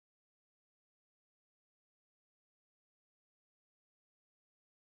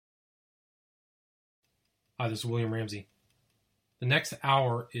Hi, this is William Ramsey. The next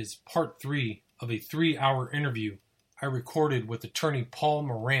hour is part 3 of a 3-hour interview I recorded with attorney Paul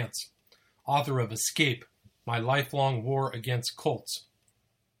Marantz, author of Escape, My Lifelong War Against Cults.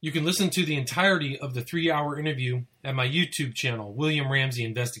 You can listen to the entirety of the 3-hour interview at my YouTube channel, William Ramsey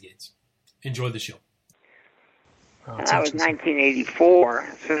Investigates. Enjoy the show. That was 1984.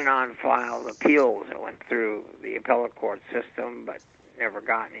 Synanon filed appeals and went through the appellate court system, but never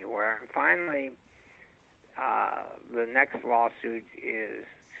got anywhere. And finally, the next lawsuit is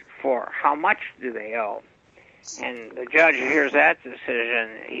for how much do they owe? And the judge hears that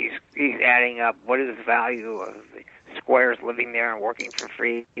decision. He's adding up what is the value of the squares living there and working for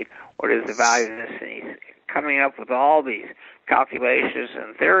free? What is the value of this? And he's coming up with all these calculations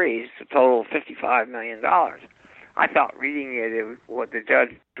and theories to total $55 million. I thought reading it, what the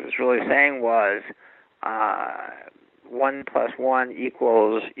judge was really saying was 1 + 1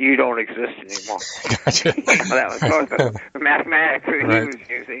 equals you don't exist anymore. Gotcha. That was sort of the mathematics that Right. he was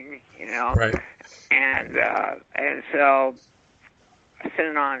using, Right. And so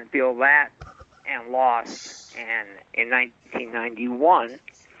Synanon appealed that and lost. And in 1991,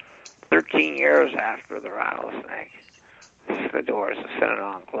 13 years after the rattlesnake, the doors of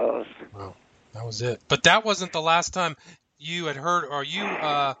Synanon closed. Wow. That was it. But that wasn't the last time you had heard, or you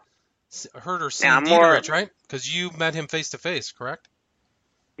heard or seen Dieterich, right? Because you met him face to face, correct?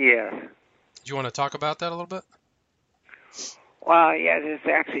 Yes. Do you want to talk about that a little bit? Well, yeah, it's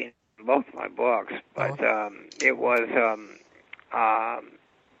actually in both my books, but it was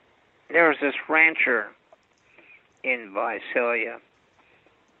there was this rancher in Visalia,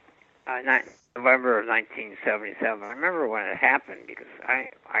 November of 1977. I remember when it happened because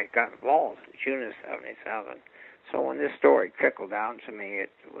I got involved in June of 77. So when this story trickled down to me,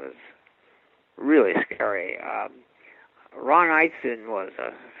 it was really scary. Ron Eitzen was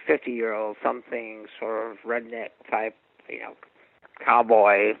a 50-year-old something sort of redneck type,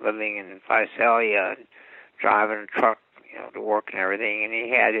 cowboy living in Visalia, driving a truck, to work and everything. And he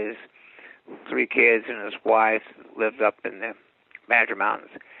had his 3 kids and his wife lived up in the Badger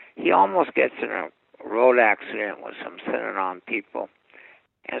Mountains. He almost gets in a road accident with some Synanon people,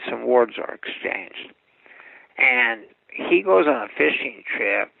 and some words are exchanged. And he goes on a fishing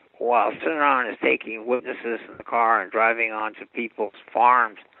trip while Synanon is taking witnesses in the car and driving onto people's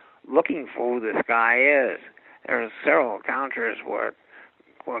farms looking for who this guy is. There are several encounters where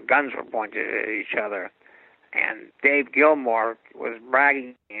guns were pointed at each other. And Dave Gilmore was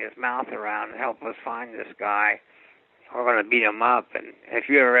bragging his mouth around to help us find this guy. We're going to beat him up. And if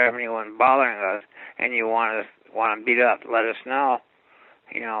you ever have anyone bothering us and you want to beat up, let us know.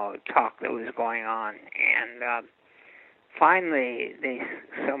 Talk that was going on. And finally,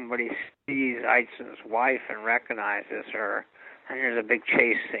 somebody sees Eitzen's wife and recognizes her. And there's a big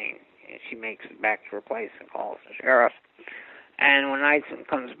chase scene. And she makes it back to her place and calls the sheriff. And when Eitzen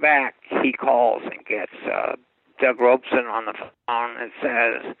comes back, he calls and gets Doug Robeson on the phone and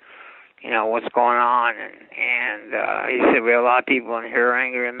says, what's going on? And he said, we have a lot of people in here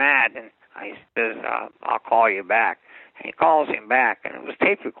angry and mad. And I says, I'll call you back. And he calls him back, and it was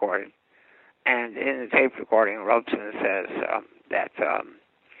tape recorded. And in the tape recording, Robeson says that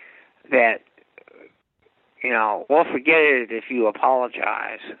we'll forget it if you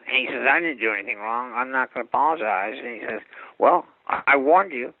apologize. And he says, I didn't do anything wrong. I'm not going to apologize. And he says, well, I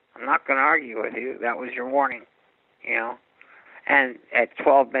warned you. I'm not going to argue with you. That was your warning, And at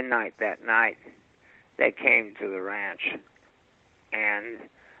 12 midnight that night, they came to the ranch, and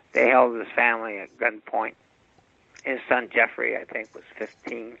they held his family at gunpoint. His son, Jeffrey, I think, was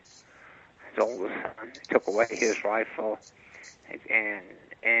 15. His oldest son took away his rifle, and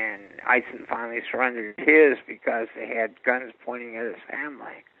Eitzen finally surrendered his because they had guns pointing at his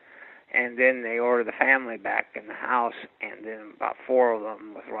family. And then they ordered the family back in the house, and then about 4 of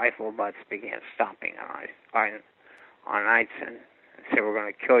them with rifle butts began stomping on Eitzen and said, we're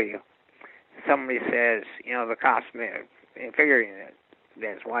going to kill you. Somebody says, the cops, figuring that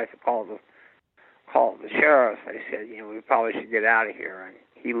his wife had called the sheriff, they said, we probably should get out of here. And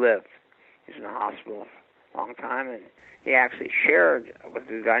he lived. He was in the hospital for a long time, and he actually shared with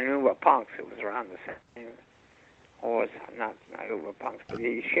the guy knew about punks. It was around the same. Or not Uber punks, but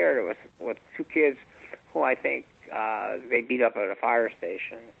he shared it with 2 kids who I think they beat up at a fire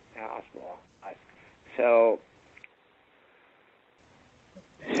station in the hospital. So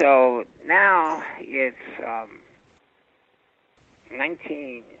now it's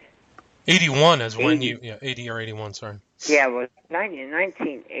 1981 is when you 80 or 81, sorry. Yeah, it was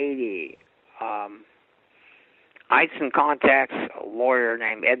 1980. Eitzen contacts a lawyer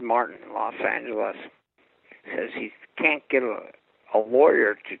named Ed Martin in Los Angeles. Says he can't get a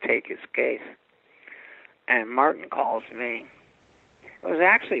lawyer to take his case. and Martin calls me. It was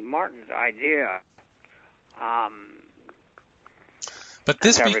actually Martin's idea. But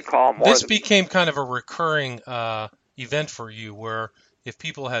this became kind of a recurring event for you, where if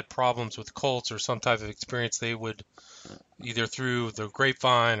people had problems with cults or some type of experience, they would either through the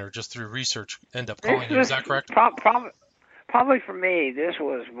grapevine or just through research end up calling you. Is that correct? Probably for me, this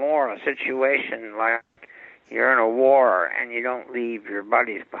was more a situation like you're in a war and you don't leave your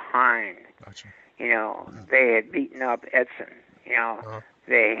buddies behind. Gotcha. You know, they had beaten up Edson. You know,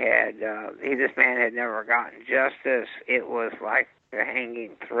 they had this man had never gotten justice. It was like a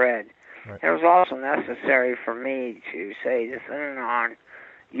hanging thread. Right. It was also necessary for me to say to Synanon,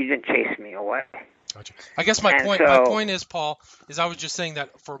 you didn't chase me away. Gotcha. I guess my point is, Paul, is I was just saying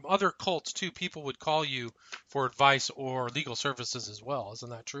that from other cults too, people would call you for advice or legal services as well. Isn't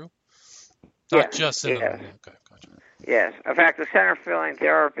that true? Not just Synanon. Yes. Okay, gotcha. Yes. In fact, the Center for Healing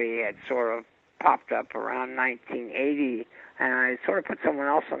Therapy had sort of popped up around 1980, and I sort of put someone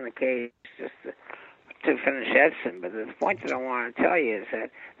else on the case just to finish Edson. But the point that I want to tell you is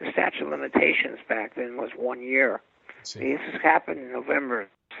that the statute of limitations back then was 1 year. This happened in November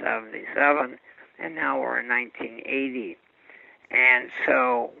 1977, and now we're in 1980. And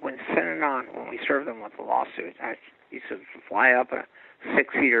so when we served them with the lawsuit, I used to fly up a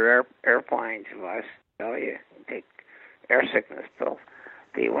 6-seater airplane to Visalia and take air sickness pills.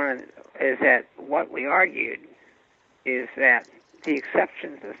 The one is that what we argued is that the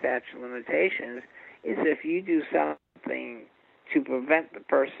exception to the statute of limitations is if you do something to prevent the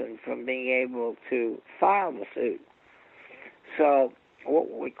person from being able to file the suit. So what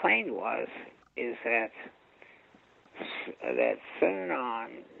we claimed is that Synanon,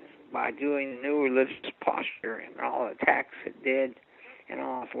 by doing the new religious posture and all the attacks it did and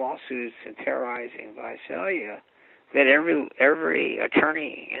all its lawsuits and terrorizing Visalia, that every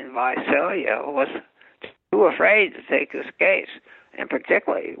attorney in Visalia was too afraid to take this case. And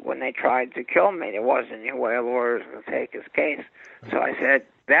particularly when they tried to kill me, there wasn't any way a lawyer was going to take his case. So I said,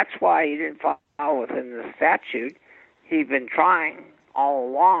 that's why he didn't file within the statute. He'd been trying all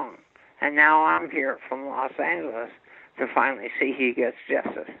along. And now I'm here from Los Angeles to finally see he gets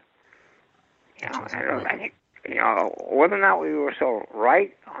justice. You know, and I think, whether or not we were so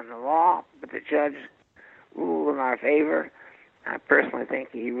right on the law, but the judge ruled in our favor, I personally think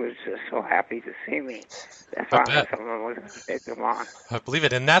he was just so happy to see me. That's why someone was going to take him on. I believe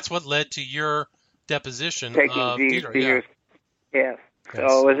it. And that's what led to your deposition of Dietrich. Yes. So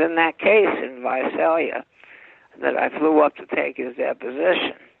it was in that case in Visalia that I flew up to take his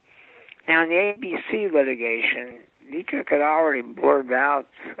deposition. Now, in the ABC litigation, Dietrich had already blurted out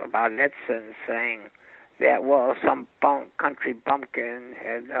about Edson, saying that, well, some country bumpkin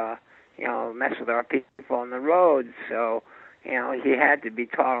had, messed with our people on the road, so, he had to be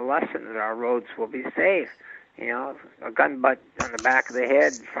taught a lesson that our roads will be safe. A gun butt on the back of the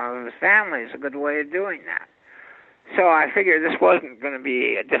head in front of his family is a good way of doing that. So I figured this wasn't going to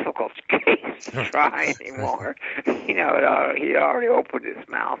be a difficult case to try anymore. He'd already opened his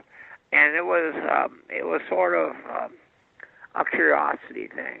mouth. And it was sort of a curiosity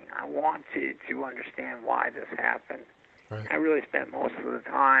thing. I wanted to understand why this happened. Right. I really spent most of the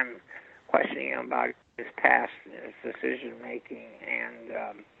time questioning him about his past and his decision-making and,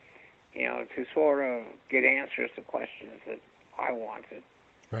 to sort of get answers to questions that I wanted.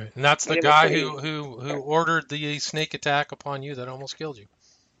 Right. And that's the guy who ordered the snake attack upon you that almost killed you.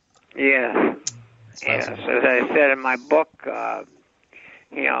 Yes. Yes. As I said in my book, I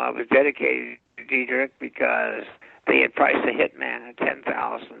was dedicated to Dietrich because they had priced the hitman at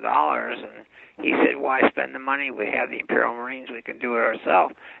 $10,000, and he said, why spend the money? We have the Imperial Marines. We can do it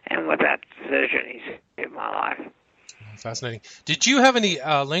ourselves. And with that decision, he saved my life. Fascinating. Did you have any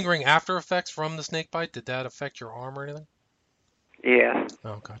lingering after effects from the snake bite? Did that affect your arm or anything? Yeah.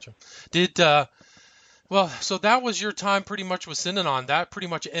 Oh, gotcha. So that was your time pretty much with Synanon. That pretty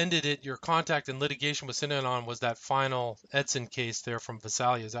much ended it. Your contact and litigation with Synanon was that final Edson case there from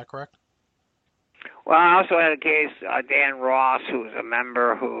Visalia. Is that correct? Well, I also had a case, Dan Ross, who was a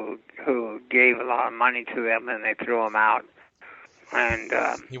member who gave a lot of money to them, and they threw him out. And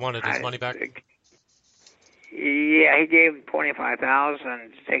he wanted his money back? Yeah, he gave him $25,000 to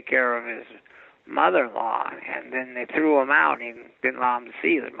take care of his mother-in-law, and then they threw him out, and he didn't allow him to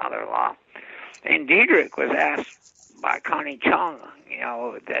see his mother-in-law. And Dietrich was asked by Connie Chung,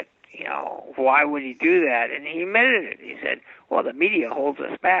 why would he do that? And he admitted it. He said, well, the media holds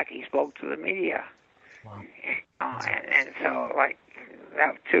us back. He spoke to the media. Wow. And so,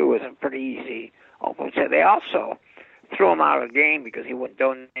 that, too, was a pretty easy open. So they also threw him out of the game because he wouldn't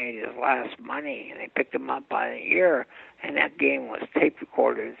donate his last money, and they picked him up by the ear, and that game was tape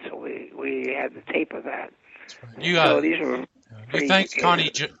recorded, so we had the tape of that. Right. These were you thanked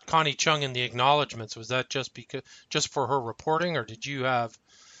Connie Chung in the acknowledgments. Was that just for her reporting, or did you have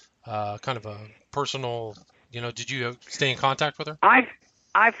kind of a personal, did you stay in contact with her?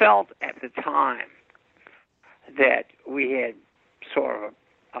 I felt at the time that we had sort of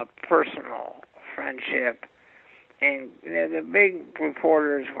a personal friendship, and the big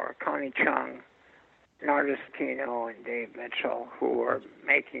reporters were Connie Chung, Nardis Kino, and Dave Mitchell, who were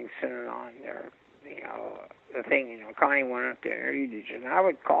making Synanon their, the thing. Connie went up there and interviewed you, and I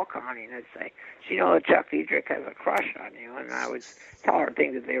would call Connie and I'd say, that Chuck Diedrich has a crush on you, and I would tell her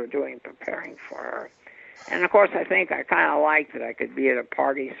things that they were doing, preparing for her. And of course, I think I kind of liked that I could be at a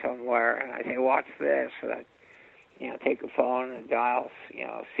party somewhere, and I'd say, watch this, and I'd, take a phone and dial,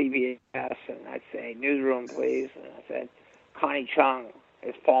 CBS, and I'd say, newsroom, please, and I said, Connie Chung,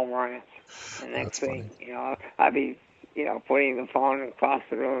 it's Paul Morantz. And next thing, I'd be, putting the phone across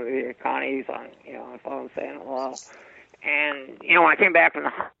the room, Connie's on the phone saying hello. And, when I came back from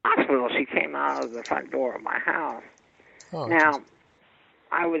the hospital, she came out of the front door of my house. Oh, now,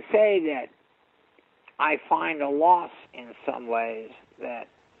 I would say that I find a loss in some ways that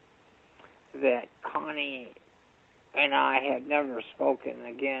Connie and I have never spoken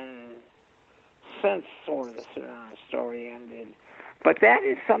again since sort of the Synanon story ended. But that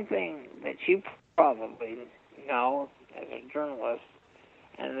is something that you probably know as a journalist,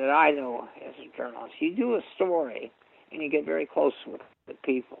 and that I know as a journalist. You do a story, and you get very close with the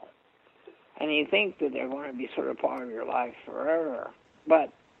people. And you think that they're going to be sort of part of your life forever. But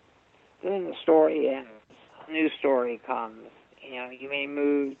then the story ends. A new story comes. You may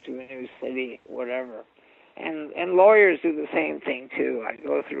move to a new city, whatever. And lawyers do the same thing, too. I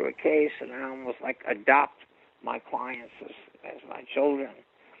go through a case, and I almost adopt my clients as my children.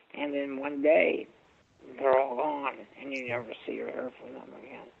 And then one day, they're all gone, and you never see or hear from them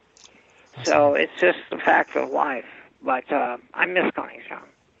again. So it's just the fact of life. But I miss Connie Chung.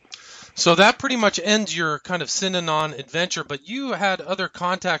 So that pretty much ends your kind of Synanon adventure, but you had other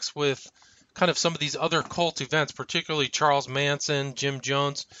contacts with kind of some of these other cult events, particularly Charles Manson, Jim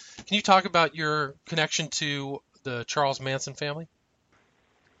Jones. Can you talk about your connection to the Charles Manson family?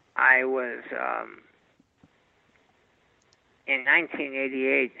 I was, in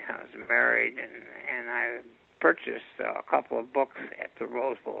 1988, I was married, and I purchased a couple of books at the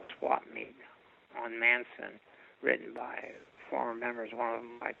Rose Bowl swap meet on Manson, written by former members, one of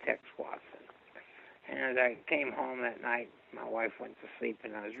them by Tex Watson. And as I came home that night, my wife went to sleep,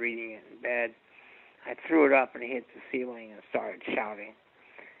 and I was reading it in bed. I threw it up and hit the ceiling and started shouting.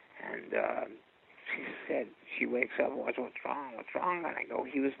 And she said, she wakes up, what's wrong? What's wrong? And I go,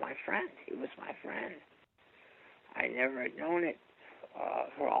 he was my friend. He was my friend. I never had known it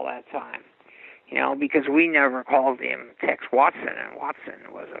for all that time. Because we never called him Tex Watson, and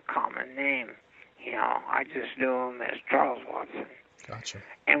Watson was a common name. I just knew him as Charles Watson. Gotcha.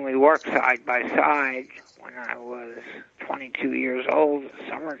 And we worked side by side when I was 22 years old, a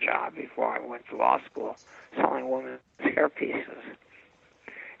summer job before I went to law school, selling women's hair pieces.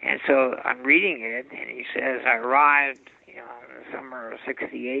 And so I'm reading it, and he says, I arrived, in the summer of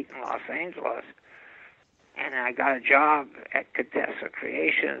 '68 in Los Angeles, and I got a job at Contessa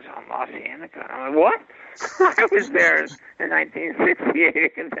Creations on La Cienega. I'm like, what? I was there in 1968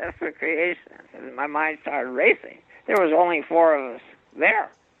 at Contessa Creations, and my mind started racing. There was only 4 of us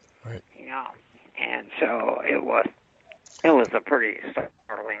there, right? And so it was a pretty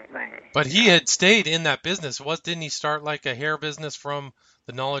startling thing. But he had stayed in that business. Didn't he start like a hair business from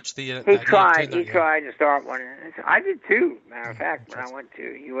the knowledge that he tried to start one. I did too. Matter of fact, when I went to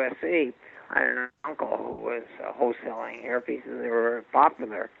USC, I had an uncle who was wholesaling hair pieces. They were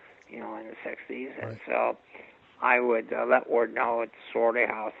popular, in the 60s, and so I would let word know at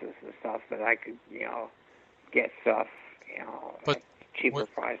sorority houses and stuff that I could, get stuff, at cheaper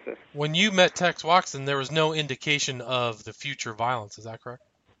prices. When you met Tex Watson, there was no indication of the future violence. Is that correct?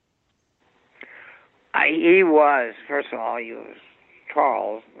 He was, first of all, he was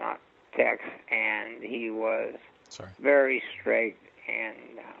Charles, not Tex, and he was very straight, and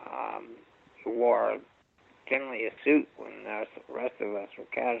he wore generally a suit when the rest of us were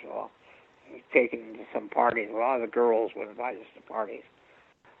casual. He was taken to some parties. A lot of the girls would invite us to parties,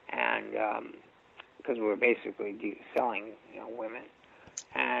 and because we were basically selling, women,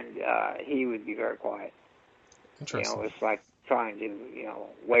 and he would be very quiet. Interesting. It was like trying to,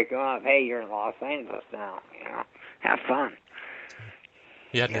 wake him up. Hey, you're in Los Angeles now. Have fun.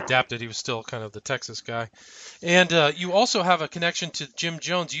 He hadn't adapted. He was still kind of the Texas guy. And you also have a connection to Jim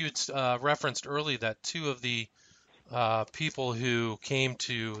Jones. You had referenced early that 2 of the people who came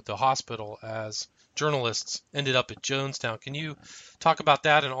to the hospital as journalists ended up at Jonestown. Can you talk about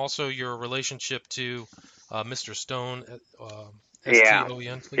that and also your relationship to Mr. Stone,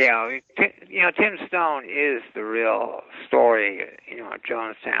 S-T-O-N, please? Yeah, Tim Stone is the real story, at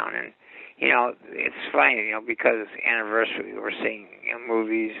Jonestown. And, it's funny, because anniversary, we're seeing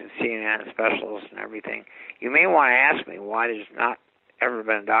movies and CNN specials and everything. You may want to ask me why there's not ever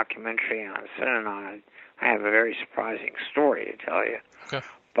been a documentary on Synanon. I have a very surprising story to tell you. Okay.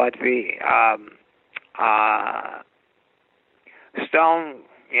 But the Stone,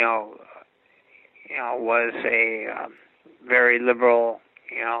 was a very liberal,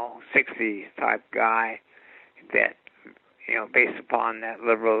 60s type guy that, based upon that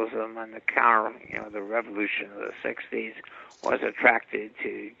liberalism and the counter, the revolution of the 60s, was attracted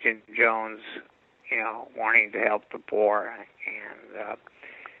to Jim Jones, wanting to help the poor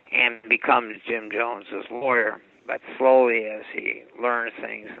and becomes Jim Jones's lawyer. But slowly, as he learns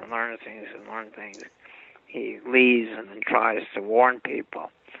things, he leaves and then tries to warn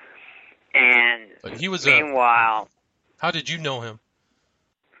people. And but he was meanwhile, how did you know him?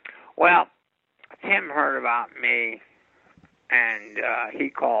 Well, Tim heard about me, and he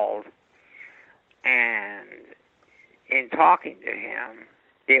called. And in talking to him,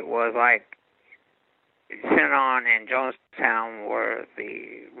 it was like Synanon and Jonestown were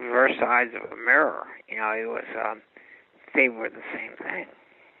the reverse sides of a mirror. It was they were the same thing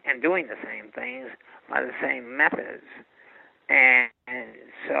and doing the same things by the same methods. And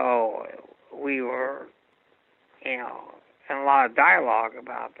so we were, in a lot of dialogue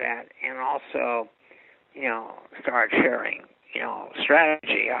about that, and also, started sharing,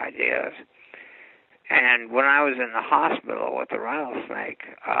 strategy ideas. And when I was in the hospital with the rattlesnake,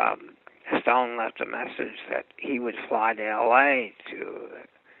 Stone left a message that he would fly to L.A. to,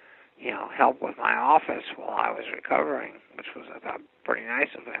 help with my office while I was recovering, which was, I thought, pretty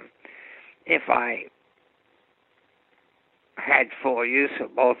nice of him. If I had full use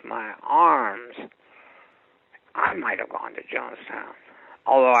of both my arms, I might have gone to Jonestown.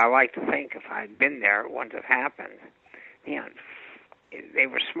 Although I like to think if I had been there, it wouldn't have happened. They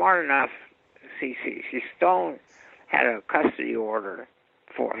were smart enough. See, Stone had a custody order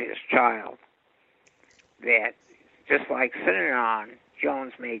for his child that, just like Synanon,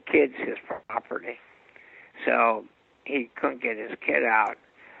 Jones made kids his property. So he couldn't get his kid out.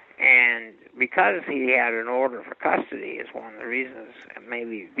 And because he had an order for custody is one of the reasons, and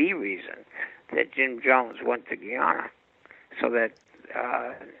maybe the reason, that Jim Jones went to Guyana, so that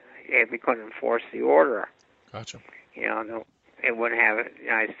we couldn't enforce the order. Gotcha. It wouldn't have a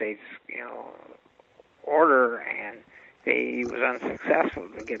United States, order, and he was unsuccessful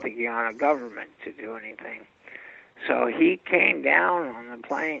to get the Guyana government to do anything. So he came down on the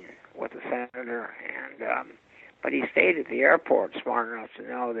plane with the senator, and but he stayed at the airport smart enough to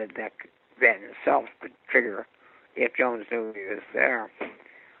know that in itself could trigger if Jones knew he was there.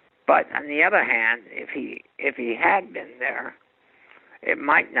 But on the other hand, if he had been there, it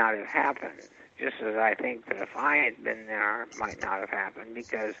might not have happened. Just as I think that if I had been there, it might not have happened,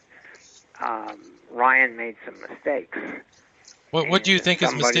 because Ryan made some mistakes. What do you think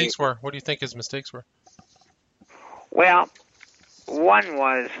his mistakes were? What do you think his mistakes were? Well, one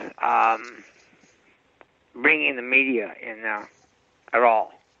was bringing the media in there at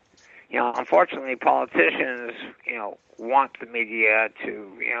all. Unfortunately, politicians, want the media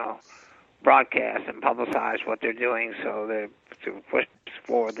to, broadcast and publicize what they're doing to push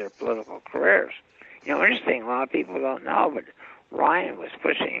forward their political careers. Interesting, a lot of people don't know, but Ryan was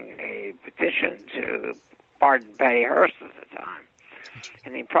pushing a petition to pardon Patty Hearst at the time.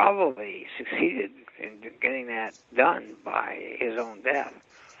 And he probably succeeded in getting that done by his own death.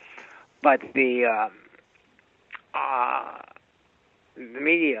 But the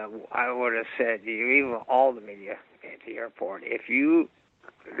media, I would have said, even all the media at the airport,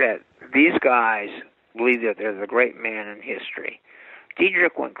 that these guys believe that they're the great man in history.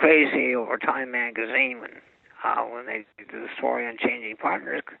 Diedrich went crazy over Time magazine when they did the story on Changing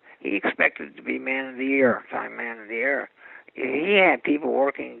Partners. He expected to be Man of the Year, Time Man of the Year. He had people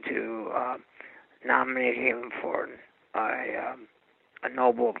working to nominate him for a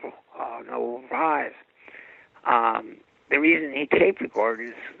Nobel Prize. The reason he tape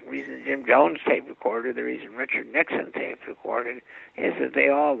recorded, the reason Jim Jones tape recorded, the reason Richard Nixon tape recorded, is that they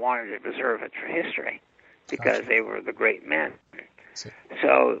all wanted to preserve it for history because they were the great men.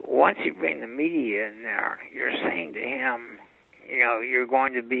 So once you bring the media in there, you're saying to him, you're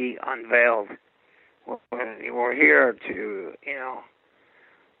going to be unveiled. We're here to,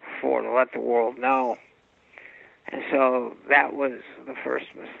 to let the world know. And so that was the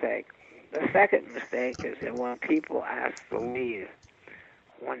first mistake. the second mistake is that when people asked to leave,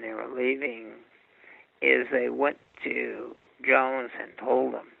 when they were leaving, is they went to Jones and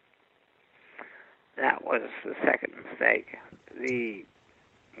told him. That was the second mistake.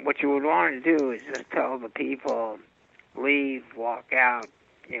 What you would want to do is just tell the people, leave, walk out,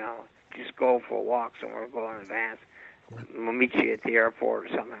 just go for walks and we'll go in advance. We'll meet you at the airport or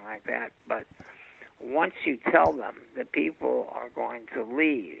something like that. But once you tell them that people are going to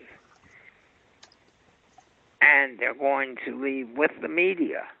leave, and they're going to leave with the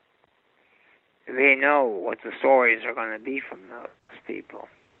media, they know what the stories are going to be from those people.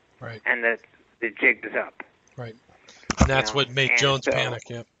 Right. And that the jig is up. Right. And that's what made Jones panic,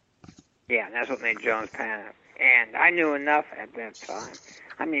 yeah. Yeah, that's what made Jones panic. And I knew enough at that time.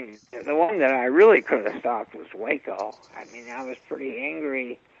 I mean, the one that I really could have stopped was Waco. I mean, I was pretty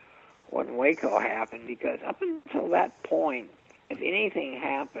angry when Waco happened because up until that point, if anything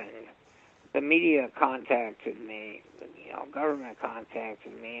happened, the media contacted me, government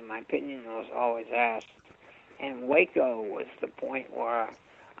contacted me, and my opinion was always asked. And Waco was the point where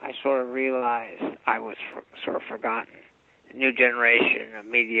I sort of realized I was sort of forgotten. A new generation of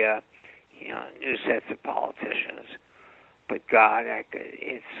media, new sets of politicians. But God,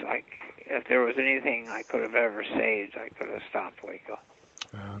 it's like if there was anything I could have ever saved, I could have stopped Waco.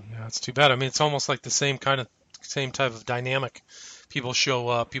 Yeah, it's too bad. I mean, it's almost like the same type of dynamic. People show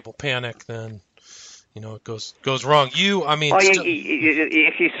up, people panic, then it goes wrong. If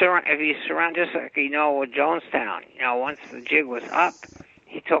you surround just like with Jonestown, once the jig was up,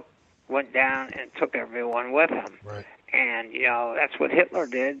 he went down and took everyone with him. Right. And that's what Hitler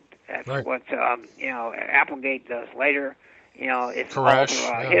did. That's right. what Applegate does later. It's Koresh,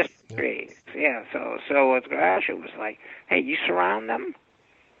 all history. Yeah. So with Koresh, it was like, hey, you surround them.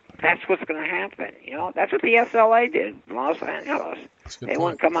 That's what's going to happen. That's what the SLA did in Los Angeles. They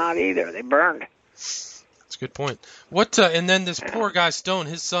wouldn't come out either. They burned. That's a good point. What? And then this poor guy Stone,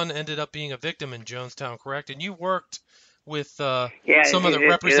 his son ended up being a victim in Jonestown, correct? And you worked with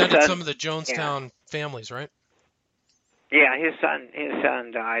represented some of the Jonestown families, right? Yeah, his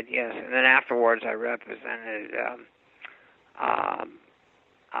son died. Yes, and then afterwards, I represented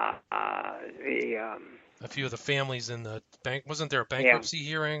a few of the families in the bank. Wasn't there a bankruptcy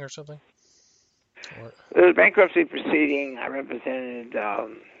hearing or something? There was a bankruptcy proceeding. I represented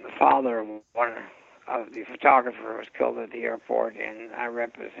the father of one of the photographers who was killed at the airport, and I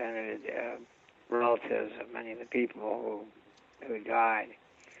represented relatives of many of the people who died.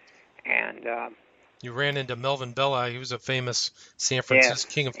 And you ran into Melvin Belli. He was a famous San Francisco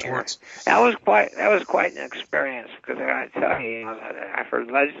king of torts. That was quite an experience because I got to tell you, I've heard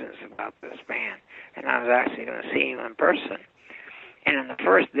legends about this man, and I was actually going to see him in person. And on the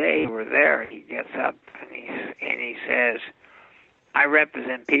first day we were there, he gets up and he says, "I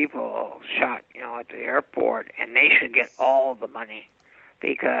represent people shot, at the airport, and they should get all the money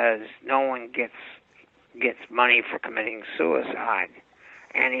because no one gets money for committing suicide."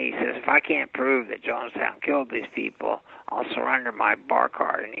 And he says, "If I can't prove that Jonestown killed these people, I'll surrender my bar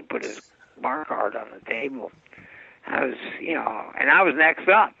card." And he put his bar card on the table. I was, and I was next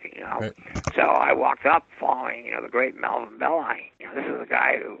up, Right. So I walked up following, the great Melvin Belli. This is a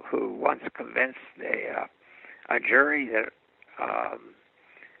guy who once convinced a jury that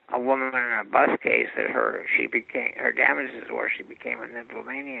a woman in a bus case that her damages were she became a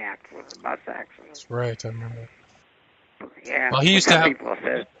nymphomaniac for the bus accident. That's right, I remember. Yeah. Well, he used to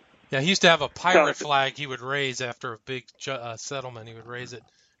have a pirate flag he would raise after a big settlement. He would raise it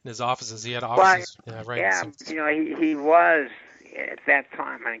in his offices. He had offices. He was at that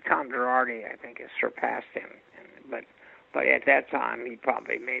time. I mean, Tom Girardi, I think, has surpassed him. But at that time, he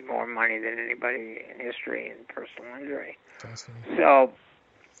probably made more money than anybody in history in personal injury. So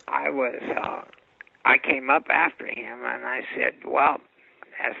I came up after him and I said, well,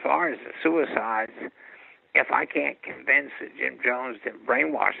 as far as the suicides, if I can't convince that Jim Jones didn't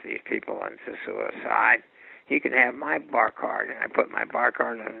brainwash these people into suicide, he can have my bar card. And I put my bar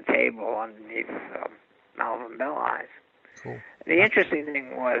card on the table underneath Melvin Belli's. Cool. The interesting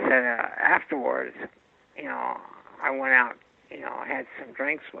thing was that afterwards, I went out, had some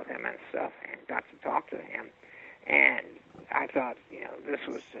drinks with him and stuff and got to talk to him. And I thought, this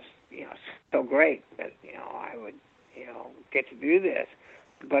was just, so great that, I would, get to do this.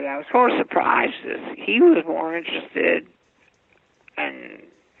 But I was sort of surprised that he was more interested in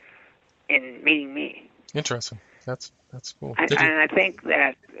meeting me. Interesting. That's cool. And I think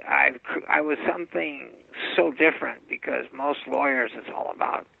that I was something so different because most lawyers, it's all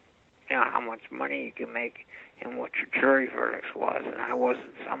about how much money you can make and what your jury verdicts was. And I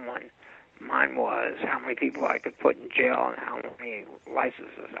wasn't someone Mine was how many people I could put in jail and how many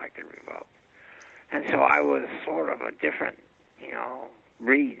licenses I could revoke. And so I was sort of a different,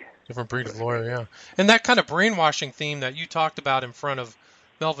 breed. Different breed of lawyer, yeah. And that kind of brainwashing theme that you talked about in front of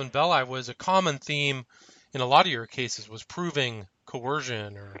Melvin Belli was a common theme in a lot of your cases, was proving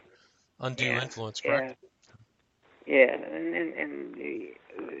coercion or undue influence, correct? Yeah, and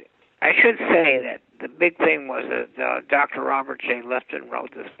I should say that the big thing was that Dr. Robert J. Lifton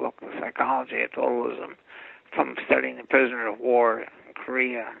wrote this book, The Psychology of Totalism, from studying the prisoner of war in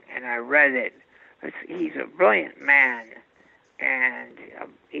Korea, and I read it. He's a brilliant man, and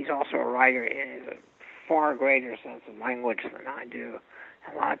he's also a writer in a far greater sense of language than I do.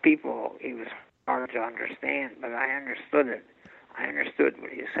 A lot of people, he was hard to understand, but I understood it. I understood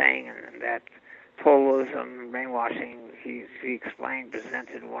what he was saying, and that totalism, brainwashing, he explained,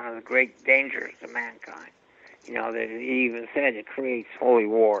 presented one of the great dangers to mankind. That he even said it creates holy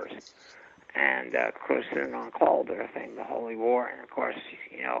wars. And, of course, Synanon called their thing the holy war. And, of course,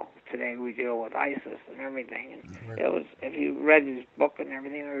 today we deal with ISIS and everything. And it was, if you read his book and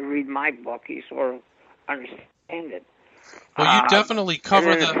everything, or read my book, you sort of understand it. Well, you definitely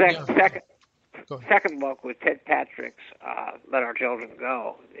cover the second book with Ted Patrick's Let Our Children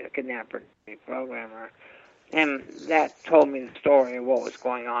Go, the kidnapper programmer, and that told me the story of what was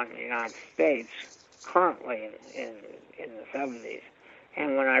going on in the United States currently in the 70s.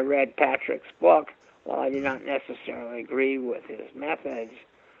 And when I read Patrick's book, while I did not necessarily agree with his methods,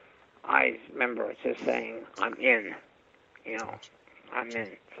 I remember just saying, I'm in. I'm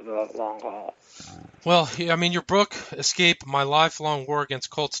in for the long haul. Well, I mean, your book, Escape: My Lifelong War Against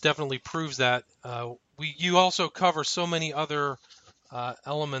Cults, definitely proves that. You also cover so many other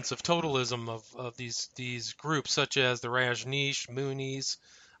elements of totalism of these groups, such as the Rajneesh, Moonies.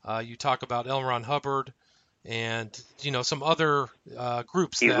 You talk about L. Ron Hubbard, and some other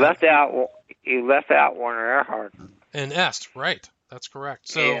groups. You left out Werner Erhard. And Est, right? That's correct.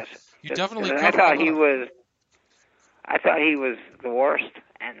 So yes. You definitely covered. I thought he was the worst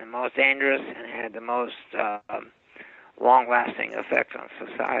and the most dangerous and had the most long-lasting effects on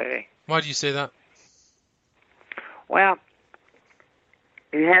society. Why do you say that? Well,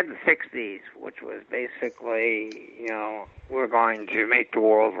 you had the 60s, which was basically, we're going to make the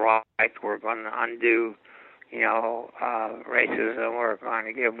world right, we're going to undo, racism, we're going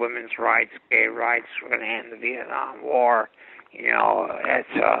to give women's rights, gay rights, we're going to end the Vietnam War,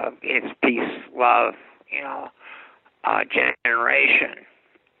 it's peace, love, generation.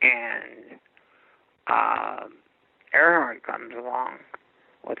 And Erhard comes along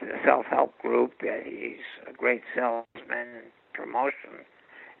with the self-help group that he's a great salesman and promotion,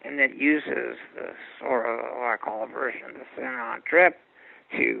 and that uses the sort of what I call a version of the Synanon trip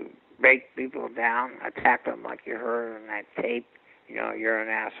to break people down, attack them like you heard on that tape. You're an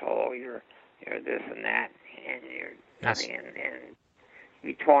asshole, you're this and that, and you're nothing, and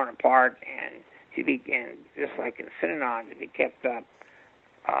be torn apart, and to be, just like in Synanon, to be kept up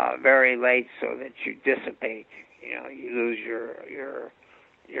very late so that you dissipate. You lose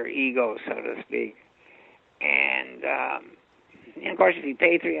your ego, so to speak. And of course, if you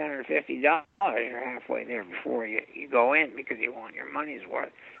pay $350, you're halfway there before you go in because you want your money's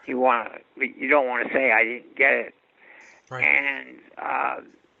worth. You don't want to say I didn't get it. Right.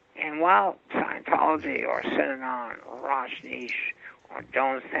 And while Scientology or Synanon or Rajneesh or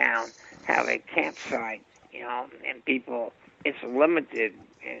Jonestown have a campsite, and people, it's limited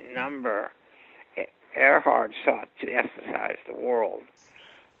in number. Erhard sought to emphasize the world.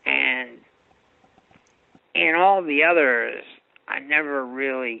 And in all the others, I never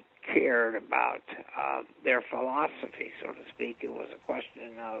really cared about their philosophy, so to speak. It was a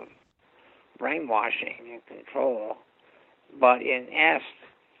question of brainwashing and control. But in Est,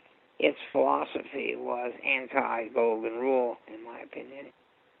 its philosophy was anti-golden rule, in my opinion.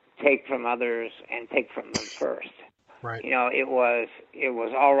 Take from others and take from them first. Right. It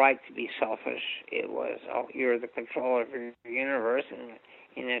was all right to be selfish. It was, you're the controller of your universe, and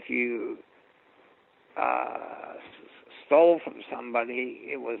if you stole from somebody,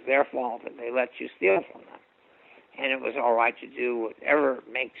 it was their fault that they let you steal from them. And it was all right to do whatever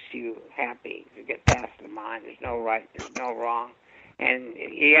makes you happy, to get past the mind. There's no right, there's no wrong. And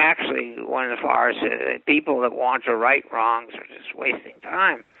he actually went as far as people that want to right wrongs are just wasting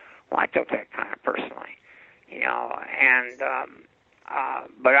time. Well, I took that kind of personally,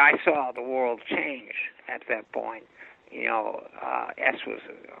 but I saw the world change at that point. S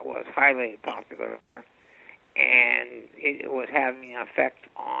was highly popular, and it was having an effect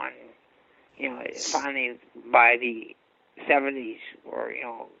on, finally by the 70s, where,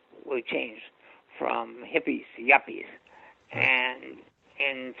 we changed from hippies to yuppies, and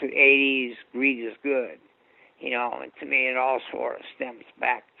into 80s, greed is good. And to me, it all sort of stems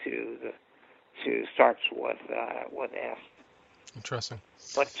back starts with S. Interesting.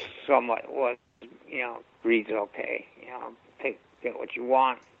 But somewhat was, greed's okay. Get what you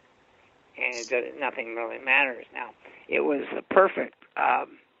want, and nothing really matters. Now, it was the perfect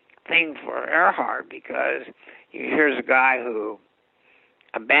thing for Earhart, because here's a guy who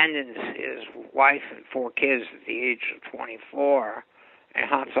abandons his wife and 4 kids at the age of 24 and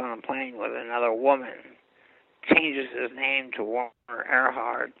hops on a plane with another woman, changes his name to Warner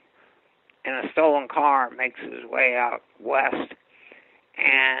Earhart, in a stolen car makes his way out west,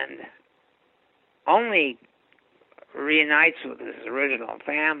 and only reunites with his original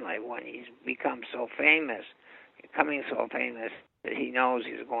family when he's becoming so famous that he knows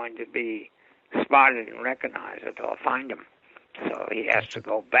he's going to be spotted and recognized, that they'll find him. So he has to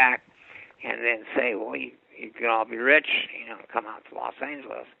go back and then say, well, you can all be rich, come out to Los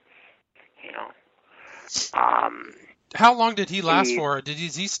Angeles, How long did he last for?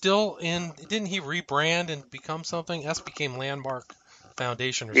 Is he still in? Didn't he rebrand and become something? S became Landmark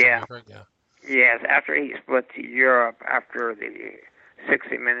Foundation or something, right? Yeah. Yes, after he split to Europe, after the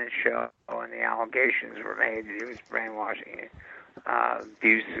 60 Minutes show and the allegations were made that he was brainwashing,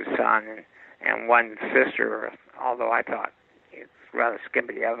 abused his son and one sister, although I thought it's rather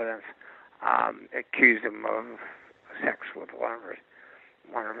skimpy evidence, accused him of sex with one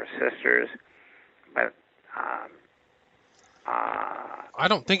of her sisters, but. I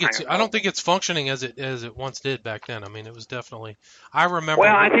don't think it's functioning as it once did back then. I mean, it was definitely. I remember.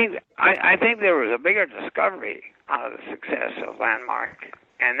 Well, I think there was a bigger discovery out of the success of Landmark,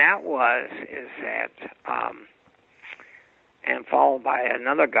 and that is that, and followed by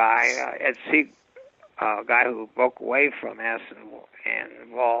another guy, Ed Sieg, a guy who broke away from S and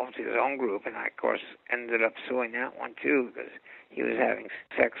involved his own group, and I, of course, ended up suing that one too, because he was having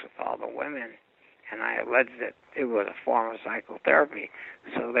sex with all the women. And I alleged that it was a form of psychotherapy,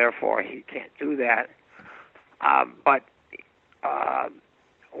 so therefore he can't do that. But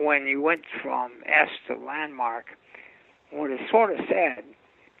when you went from S to Landmark, what is sort of sad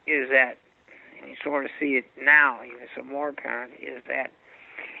is that, and you sort of see it now, even some more apparent, is that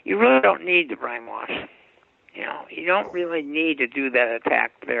you really don't need to brainwash. You don't really need to do that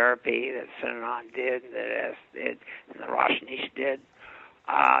attack therapy that Synanon did, that S did, and the Rajneesh did.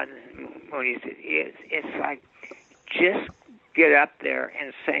 It's like, just get up there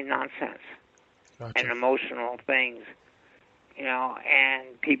and say nonsense. Gotcha. And emotional things,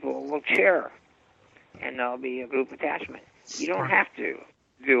 and people will cheer, and there'll be a group attachment. You don't have to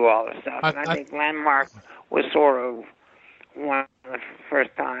do all this stuff. And I think Landmark was sort of one of the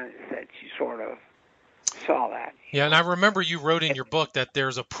first times that you sort of saw that. Yeah, and I remember you wrote in your book that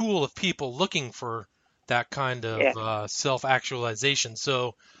there's a pool of people looking for that kind of self-actualization.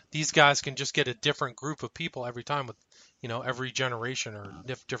 So these guys can just get a different group of people every time with, every generation or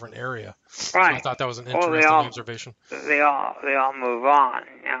different area. Right. So I thought that was an interesting observation. They all move on.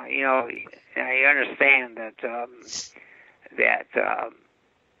 Now, you understand that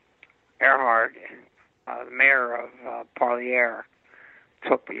Earhart, the mayor of Parlier,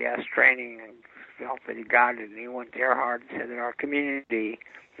 took the S training and felt that he got it, and he went to Earhart and said that our community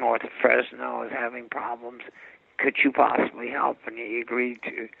north of Fresno is having problems. Could you possibly help? And he agreed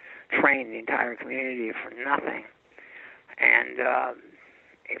to train the entire community for nothing. And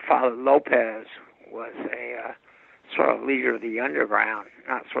Father Lopez was a sort of leader of the underground,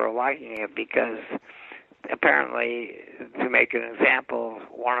 not sort of liking it because apparently, to make an example,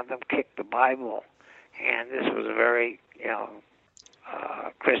 one of them kicked the Bible. And this was a very,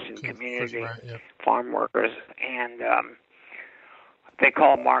 Christian community, right, yeah. Farm workers, and they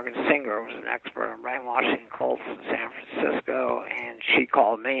called Margaret Singer, who was an expert on brainwashing cults in San Francisco, and she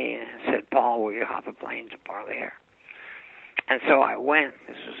called me and said, Paul, will you hop a plane to Parlier? And so I went.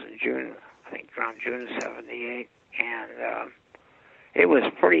 This was in June, I think around June 78, and it was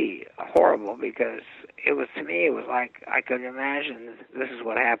pretty horrible because it was like I could imagine this is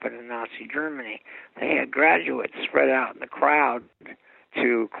what happened in Nazi Germany. They had graduates spread out in the crowd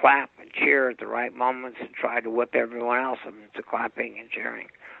to clap and cheer at the right moments and try to whip everyone else into clapping and cheering.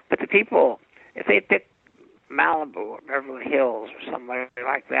 But the people, if they picked Malibu or Beverly Hills or somebody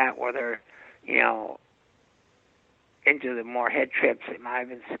like that where they're, into the more head trips, they might have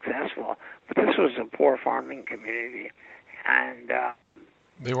been successful. But this was a poor farming community, and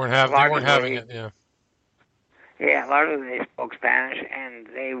they weren't having it. Yeah. Yeah, largely they spoke Spanish, and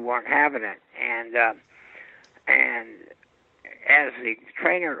they weren't having it. And as the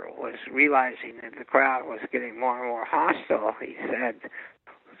trainer was realizing that the crowd was getting more and more hostile, he said,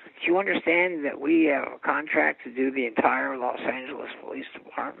 do you understand that we have a contract to do the entire Los Angeles Police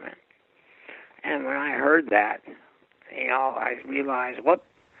Department? And when I heard that, I realized, what,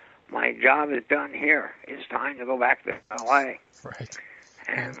 my job is done here. It's time to go back to L.A. Right.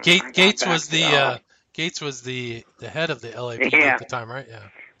 And Gates was the head of the LAPD at the time, right? Yeah.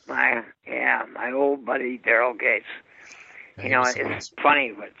 My old buddy Daryl Gates. It's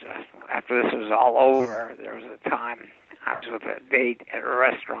funny, but after this was all over, there was a time I was with a date at a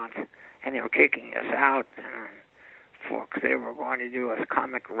restaurant, and they were kicking us out because they were going to do a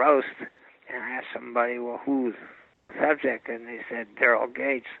comic roast. And I asked somebody, well, who's the subject? And they said, Daryl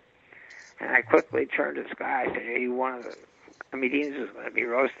Gates. And I quickly turned to this guy. I said, are you one of the comedians who's going to be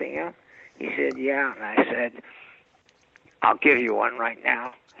roasting you? He said, yeah. And I said, I'll give you one right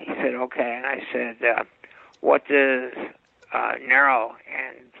now. He said, okay. And I said, what does Nero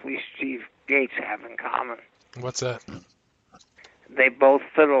and Police Chief Gates have in common? What's that? They both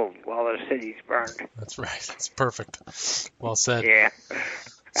fiddled while their cities burned. That's right. That's perfect. Well said. Yeah.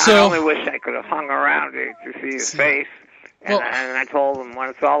 So, I only wish I could have hung around to see his face. And, well, and I told him when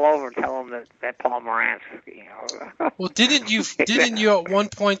it's all over, tell him that Paul Morantz, Well, didn't you at one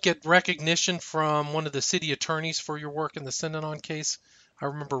point get recognition from one of the city attorneys for your work in the Synanon case? I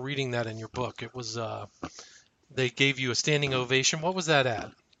remember reading that in your book. It was they gave you a standing ovation. What was that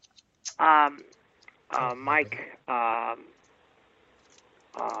at? Mike,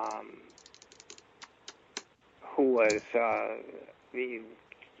 who was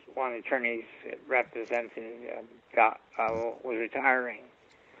one of the attorneys representing was retiring.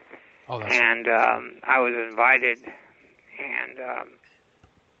 And I was invited, and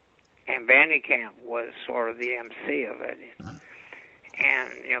Vandekamp was sort of the MC of it.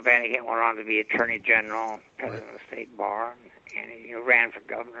 And Vandekamp went on to be Attorney General, President of the State Bar, and he ran for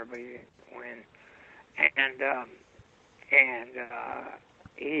governor, but he didn't win. And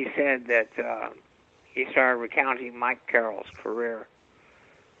he said that he started recounting Mike Carroll's career,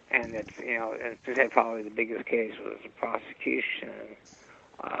 and that and he said probably the biggest case was the prosecution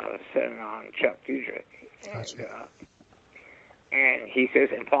centered on Chuck Dudrick. And he says,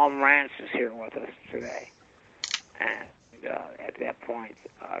 and Paul Morantz is here with us today. And at that point,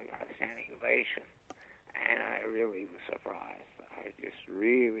 I got a standing ovation. And I really was surprised. I just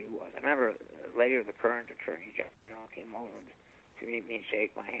really was. I remember later the current Attorney General came over to meet me and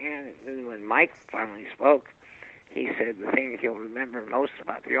shake my hand. And then when Mike finally spoke, he said the thing he'll remember most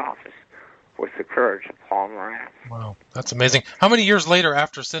about the office was the courage of Paul Morantz. Wow, that's amazing. How many years later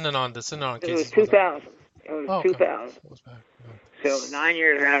after Synanon, the Synanon case? It was 2000. It was 2000. It was back. So 9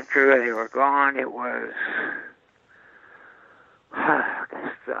 years after they were gone, it was, I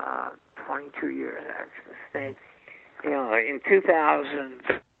guess, 22 years after the state. In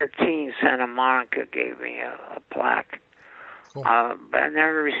 2013, Santa Monica gave me a plaque. Cool. But I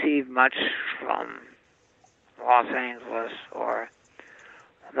never received much from Los Angeles or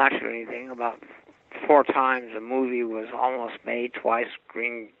much of anything. About 4 times the movie was almost made, twice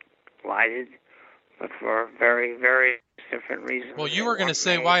green lighted, but for very, very different reasons. Well, you were going to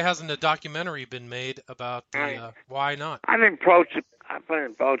say, why hasn't a documentary been made about the why not? I've been approached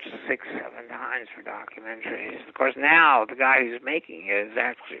 6-7 times for documentaries. Of course, now the guy who's making it is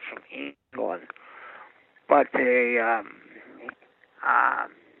actually from England. But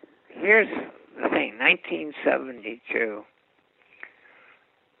here's the thing: 1972,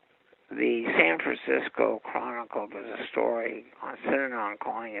 the San Francisco Chronicle does a story on Synanon,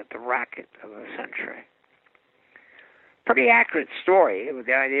 calling it the racket of the century. Pretty accurate story.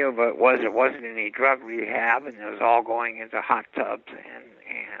 The idea of it was it wasn't any drug rehab, and it was all going into hot tubs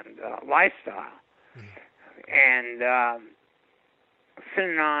and lifestyle. And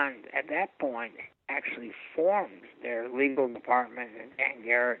Synanon, at that point, actually formed their legal department, and Dan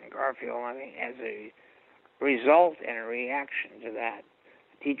Garrett and Garfield, as a result and a reaction to that.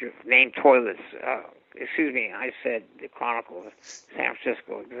 Teacher named toilets. I said the Chronicle, San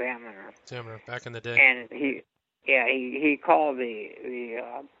Francisco Examiner. Back in the day. And he called the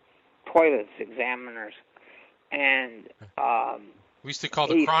toilets examiners, and we used to call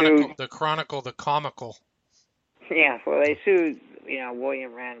the Chronicle the comical. Yeah, well, they sued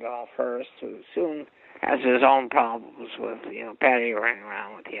William Randolph Hearst, who soon has his own problems with Patty running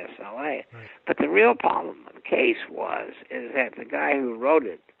around with the SLA. Right. But the real problem of the case is that the guy who wrote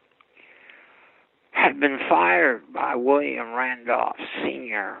it had been fired by William Randolph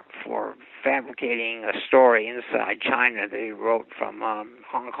Sr. for fabricating a story inside China that he wrote from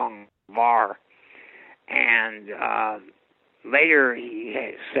Hong Kong bar. And later he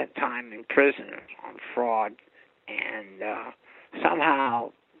had spent time in prison on fraud. And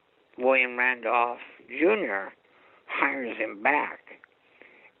somehow William Randolph Jr. hires him back.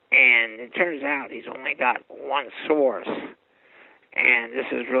 And it turns out he's only got one source, and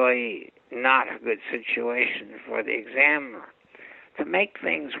this is really not a good situation for the examiner. To make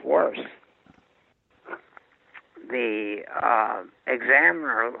things worse, the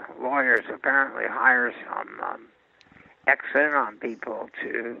examiner lawyers apparently hire some ex-Synanon people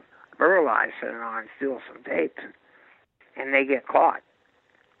to burglarize Synanon and steal some tapes, and they get caught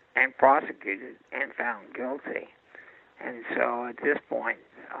and prosecuted and found guilty. And so at this point,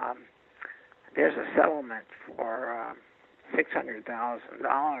 there's a settlement for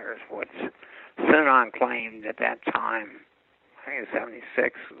 $600,000, which Synanon claimed at that time. I think it was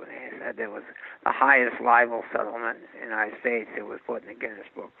 76, when they said it was the highest libel settlement in the United States. It was put in the Guinness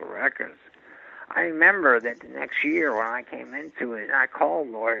Book of Records. I remember that the next year when I came into it, and I called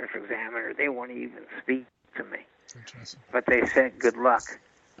lawyers for examiner, they wouldn't even speak to me. But they said, good luck.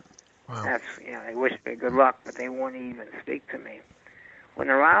 Wow. That's, they wished me good luck, but they wouldn't even speak to me. When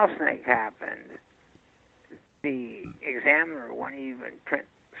the rattlesnake happened, the examiner wouldn't even print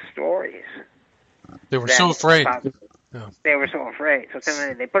stories. They were so afraid. They were so afraid. So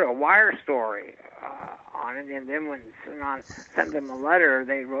then they put a wire story on it, and then when Synanon sent them a letter,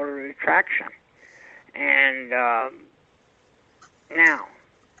 they wrote a retraction. And now,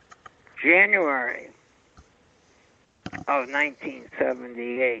 January of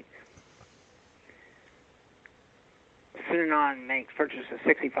 1978, Synanon purchases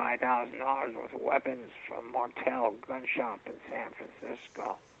 $65,000 worth of weapons from Martel Gun Shop in San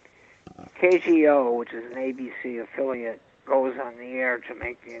Francisco. KGO, which is an ABC affiliate, goes on the air to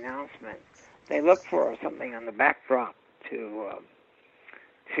make the announcement. They look for something on the backdrop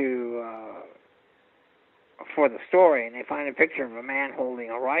for the story, and they find a picture of a man holding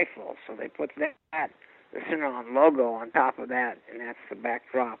a rifle. So they put the Synanon logo on top of that, and that's the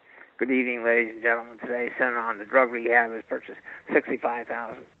backdrop. Good evening, ladies and gentlemen. Today, Synanon, the drug rehab, has purchased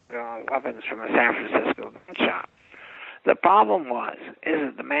 $65,000 weapons from a San Francisco gun shop. The problem is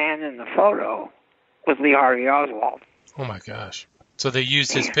that the man in the photo was Lee Harvey Oswald. Oh my gosh! So they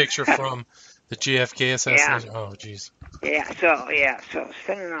used his picture from the JFK assassination. Yeah. Oh jeez. So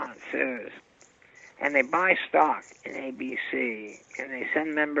Synanon sues, and they buy stock in ABC, and they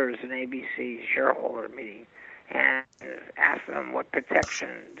send members in ABC shareholder meeting and ask them what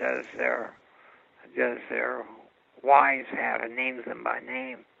protection does their wives have, and names them by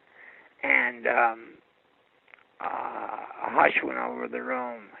name, and a hush went over the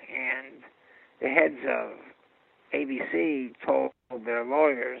room, and the heads of ABC told their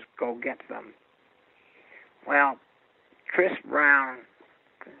lawyers, go get them. Well, Chris Brown,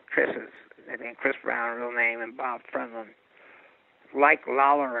 real name, and Bob Friendland, like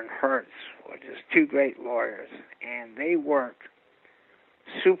Lawler and Hertz, which is two great lawyers, and they worked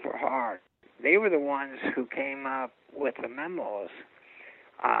super hard. They were the ones who came up with the memos.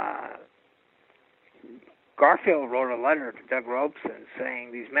 Garfield wrote a letter to Doug Robeson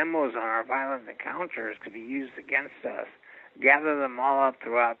saying these memos on our violent encounters could be used against us. Gather them all up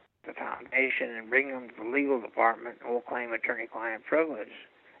throughout the foundation and bring them to the legal department, and we'll claim attorney-client privilege,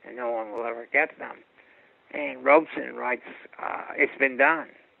 and no one will ever get them. And Robeson writes, it's been done.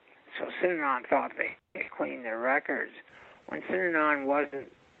 So Synanon thought they cleaned their records. When Synanon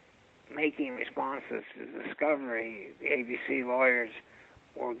wasn't making responses to the discovery, the ABC lawyers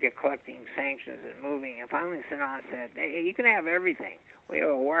were collecting sanctions and moving. And finally Synanon said, hey, you can have everything. We have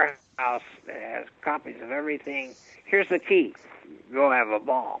a warehouse that has copies of everything. Here's the key. Go have a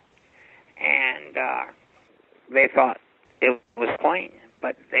ball. And they thought it was clean,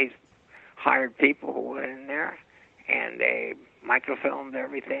 but they hired people who went in there, and they microfilmed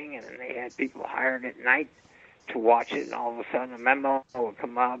everything, and then they had people hired at night to watch it, and all of a sudden a memo would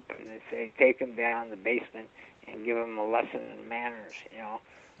come up, and they'd say, take them down the basement and give them a lesson in manners,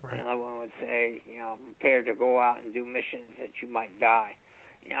 Right. Another one would say, prepare to go out and do missions that you might die.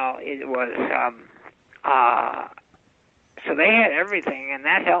 It was, so they had everything, and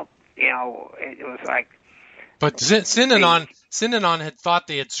that helped, it was like. But Synanon had thought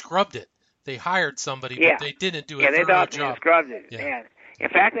they had scrubbed it. They hired somebody, but they didn't do a thorough job. Yeah, they thought they scrubbed it. Yeah. In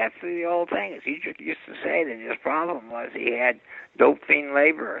fact, that's the old thing. As Dietrich used to say that his problem was he had dope fiend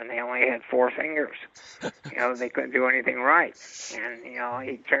labor, and they only had 4 fingers. They couldn't do anything right. And,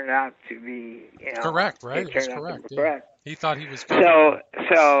 he turned out to be, correct, right? It was correct. Correct. He thought he was good.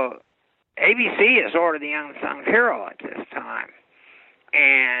 So ABC is sort of the unsung hero at this time.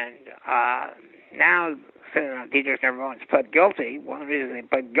 And now Dietrich never once pled guilty. One of the reasons they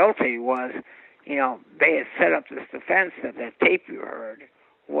pled guilty was, they had set up this defense that tape you heard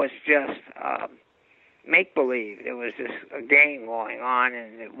was just make-believe. It was just a game going on,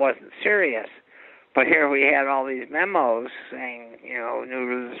 and it wasn't serious. But here we had all these memos saying,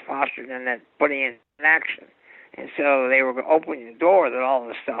 Noodles is fostered and that putting it in action. And so they were opening the door that all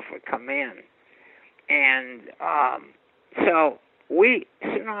this stuff would come in. And so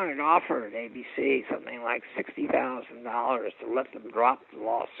Synanon had offered ABC something like $60,000 to let them drop the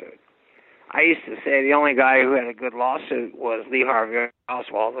lawsuit. I used to say the only guy who had a good lawsuit was Lee Harvey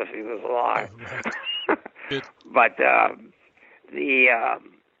Oswald if he was alive. But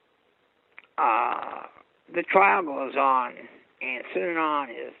the trial goes on, and Synanon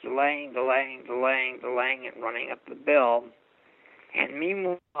is delaying and running up the bill. And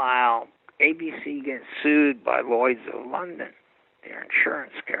meanwhile, ABC gets sued by Lloyd's of London, their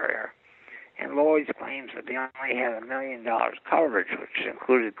insurance carrier. And Lloyd's claims that they only had $1 million coverage, which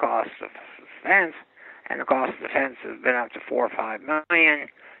included costs of defense, and the cost of defense has been up to $4 or $5 million.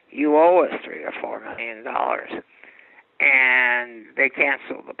 You owe us $3 or $4 million, and they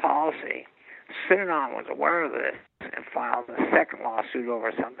canceled the policy. Synanon was aware of this and filed a second lawsuit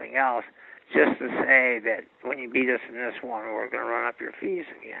over something else, just to say that when you beat us in this one, we're going to run up your fees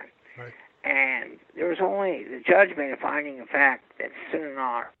again. Right. And the judge made a finding of fact that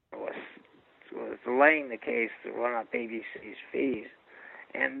Synanon was delaying the case to run up ABC's fees.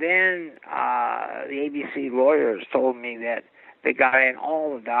 And then the ABC lawyers told me that they got in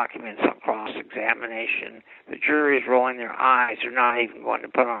all the documents on cross-examination. The jury's rolling their eyes. They're not even going to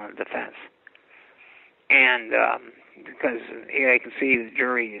put on a defense. And because they can see the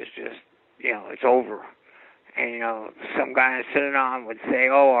jury is just, it's over. And, some guy in Synanon would say,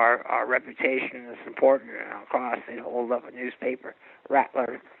 our reputation is important. And on cross, they'd hold up a newspaper,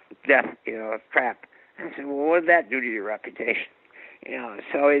 Rattler, death, crap. And I said, well, what did that do to your reputation?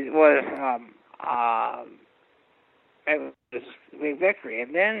 So it was a big victory.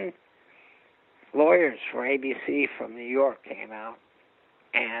 And then lawyers for ABC from New York came out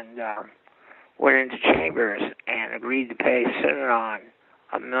and went into chambers and agreed to pay Synanon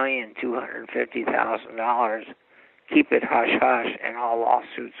 $1,250,000, keep it hush-hush, and all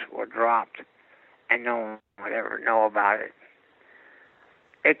lawsuits were dropped, and no one would ever know about it.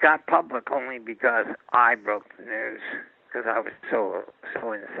 It got public only because I broke the news, because I was so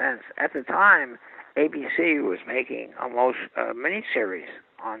incensed. At the time, ABC was making a miniseries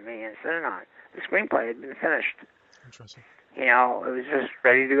on me and Synanon. The screenplay had been finished. Interesting. It was just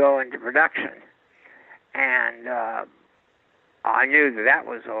ready to go into production. And I knew that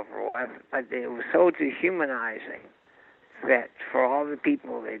was over with, but it was so dehumanizing that for all the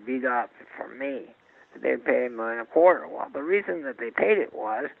people they beat up for me, they'd pay $1.25 million. Well, the reason that they paid it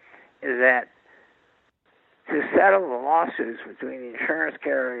is that to settle the lawsuits between the insurance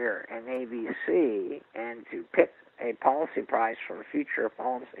carrier and ABC and to pick a policy price for a future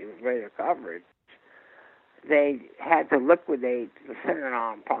policy with greater coverage, they had to liquidate the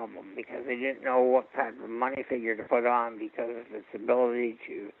Synanon problem because they didn't know what type of money figure to put on because of its ability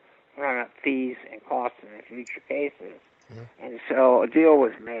to run up fees and costs in the future cases. Mm-hmm. And so a deal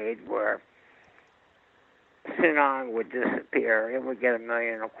was made where Synanon would disappear. It would get $1.25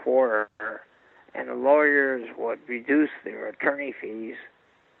 million, and the lawyers would reduce their attorney fees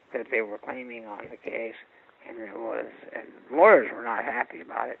that they were claiming on the case. And the lawyers were not happy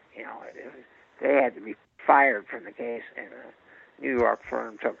about it. They had to be fired from the case, and a New York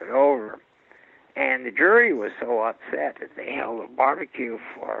firm took it over. And the jury was so upset that they held a barbecue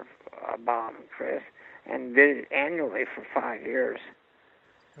for Bob and Chris and did it annually for 5 years.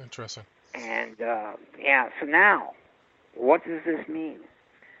 Interesting. And, so now, what does this mean?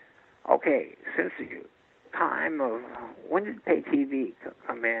 Okay, since the time of, when did pay TV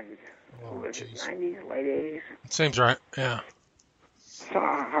come in? Was it 90s, late 80s? It seems right, yeah. It's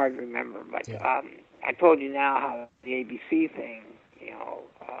hard to remember, but I told you now how the ABC thing,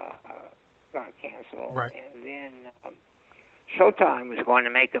 got canceled. Right. And then Showtime was going to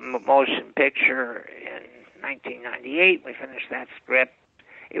make a motion picture in 1998. We finished that script.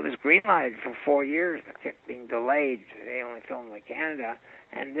 It was greenlighted for 4 years. It kept being delayed. They only filmed in Canada.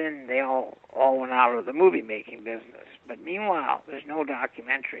 And then they all went out of the movie-making business. But meanwhile, there's no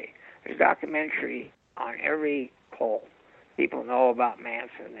documentary. There's documentary on every poll. People know about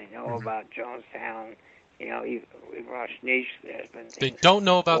Manson. They know about Jonestown. We've rushed niche. There's been things. They don't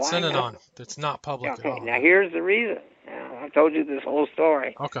know about Synanon. That's not public at all. Now here's the reason. I told you this whole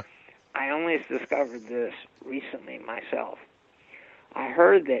story. Okay. I only discovered this recently myself. I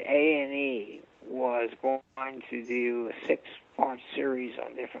heard that A&E was going to do a 6-part series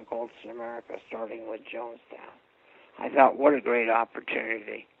on different cults in America, starting with Jonestown. I thought, what a great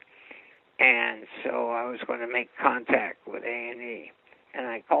opportunity. And so I was going to make contact with A&E. And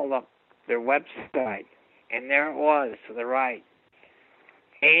I called up their website, and there it was to the right.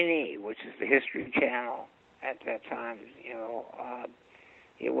 A&E, which is the History Channel at that time,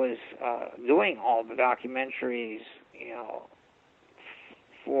 it was doing all the documentaries,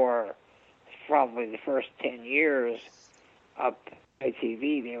 for probably the first 10 years up by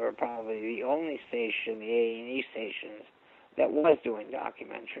TV. They were probably the only station, the A&E stations, that was doing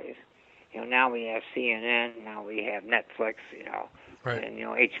documentaries. Now we have CNN, now we have Netflix, right. And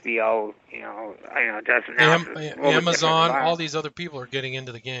HBO, doesn't Amazon, all these other people are getting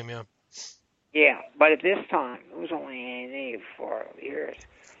into the game, yeah. Yeah, but at this time, it was only A&E for years.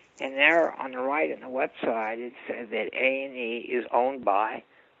 And there on the right on the website, it said that A&E is owned by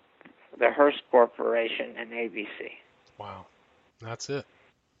the Hearst Corporation and ABC. Wow, that's it.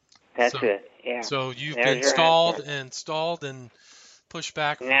 That's it, yeah. So you've been stalled and pushed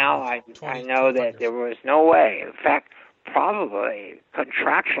back. Now I know that there was no way. In fact, probably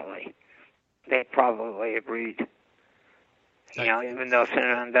contractually, they probably agreed. Even though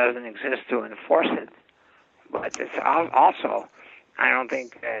Synanon doesn't exist to enforce it. But it's also, I don't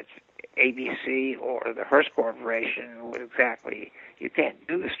think that ABC or the Hearst Corporation would exactly, you can't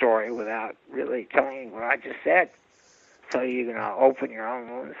do the story without really telling what I just said. So you're going to open your own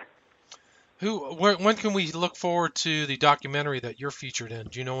wounds. When can we look forward to the documentary that you're featured in?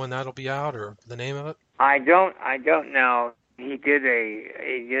 Do you know when that'll be out or the name of it? I don't know. He did a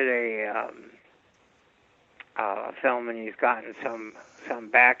film, and he's gotten some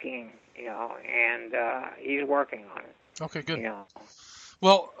backing, and he's working on it. Okay, good.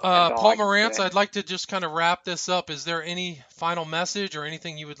 Well, Paul Marantz, I'd like to just kind of wrap this up. Is there any final message or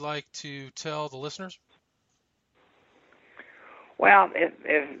anything you would like to tell the listeners? Well, if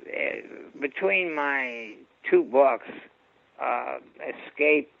between my two books,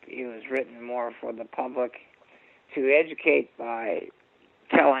 Escape, it was written more for the public to educate by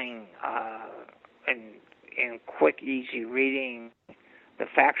telling in quick, easy reading the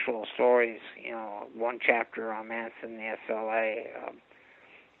factual stories. One chapter on Manson, the SLA,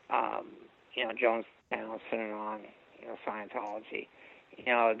 Jonestown, Synanon, Scientology.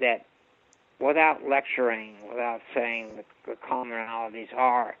 That without lecturing, without saying the commonalities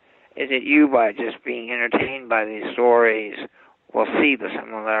are, is that you, by just being entertained by these stories, will see the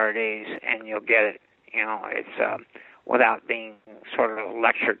similarities and you'll get it. It's without being sort of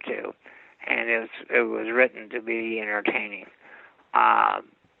lectured to. And it was written to be entertaining.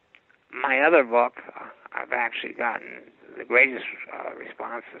 My other book, I've actually gotten the greatest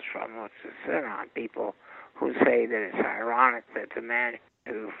responses from, which is Synanon people who say that it's ironic that the man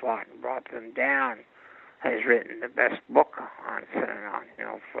who fought and brought them down has written the best book on Synanon,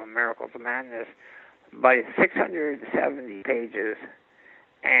 From Miracle to Madness. But it's 670 pages,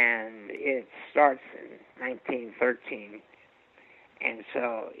 and it starts in 1913. And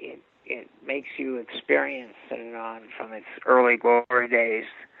so it makes you experience Synanon from its early glory days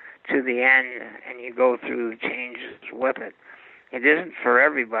to the end, and you go through the changes with it. It isn't for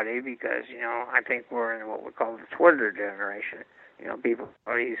everybody because, I think we're in what we call the Twitter generation. People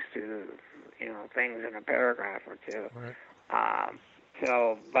are used to, things in a paragraph or two. Right.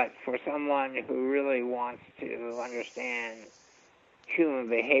 But for someone who really wants to understand human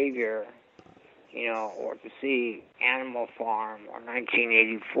behavior, or to see Animal Farm or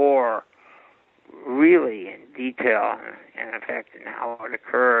 1984 really in detail and effect and how it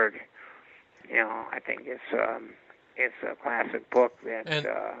occurred, I think it's a classic book that.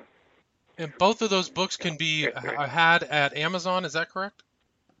 And both of those books can be had at Amazon. Is that correct?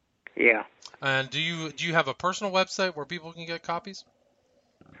 Yeah. And do you have a personal website where people can get copies?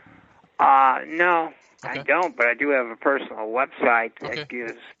 No, okay. I don't. But I do have a personal website that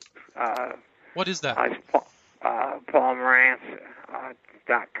gives. What is that? It's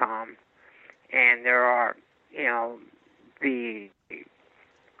paulmarantz.com, and there are, the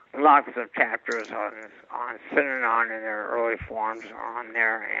lots of chapters on Synanon and their early forms are on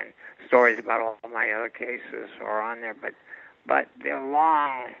there, and stories about all my other cases are on there. But they're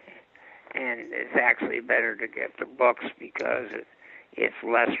long, and it's actually better to get the books because it's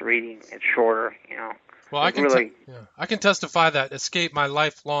less reading. It's shorter, Well, I can testify that Escape, My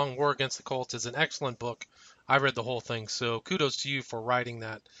Lifelong War Against the Cults is an excellent book. I read the whole thing, so kudos to you for writing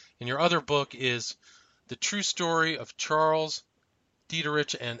that. And your other book is The True Story of Charles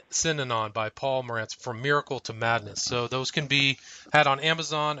Dieterich and Synanon by Paul Marantz, From Miracle to Madness. So those can be had on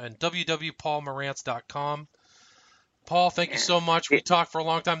Amazon and www.paulmarantz.com. Paul, thank you so much. We talked for a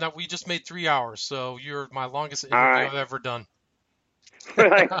long time. Now we just made 3 hours, so you're my longest interview I've ever done.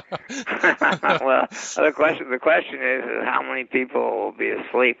 Really? Well, the question is how many people will be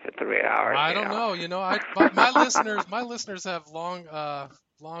asleep for 3 hours? I don't know. My listeners have long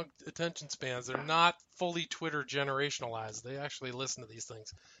long attention spans. They're not fully Twitter generationalized. They actually listen to these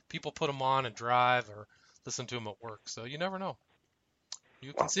things. People put them on and drive or listen to them at work. So you never know.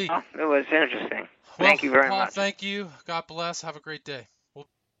 You can see. Well, it was interesting. Thank you very Paul, much. Thank you. God bless. Have a great day.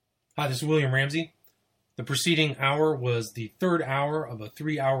 Hi, this is William Ramsey. The preceding hour was the third hour of a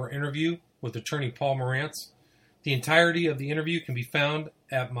 3-hour interview with attorney Paul Marantz. The entirety of the interview can be found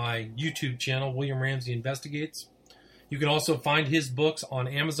at my YouTube channel, William Ramsey Investigates. You can also find his books on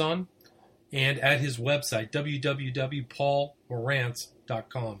Amazon and at his website,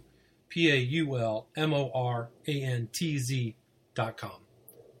 www.paulmarantz.com. PaulMorantz.com.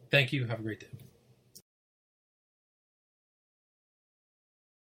 Thank you. Have a great day.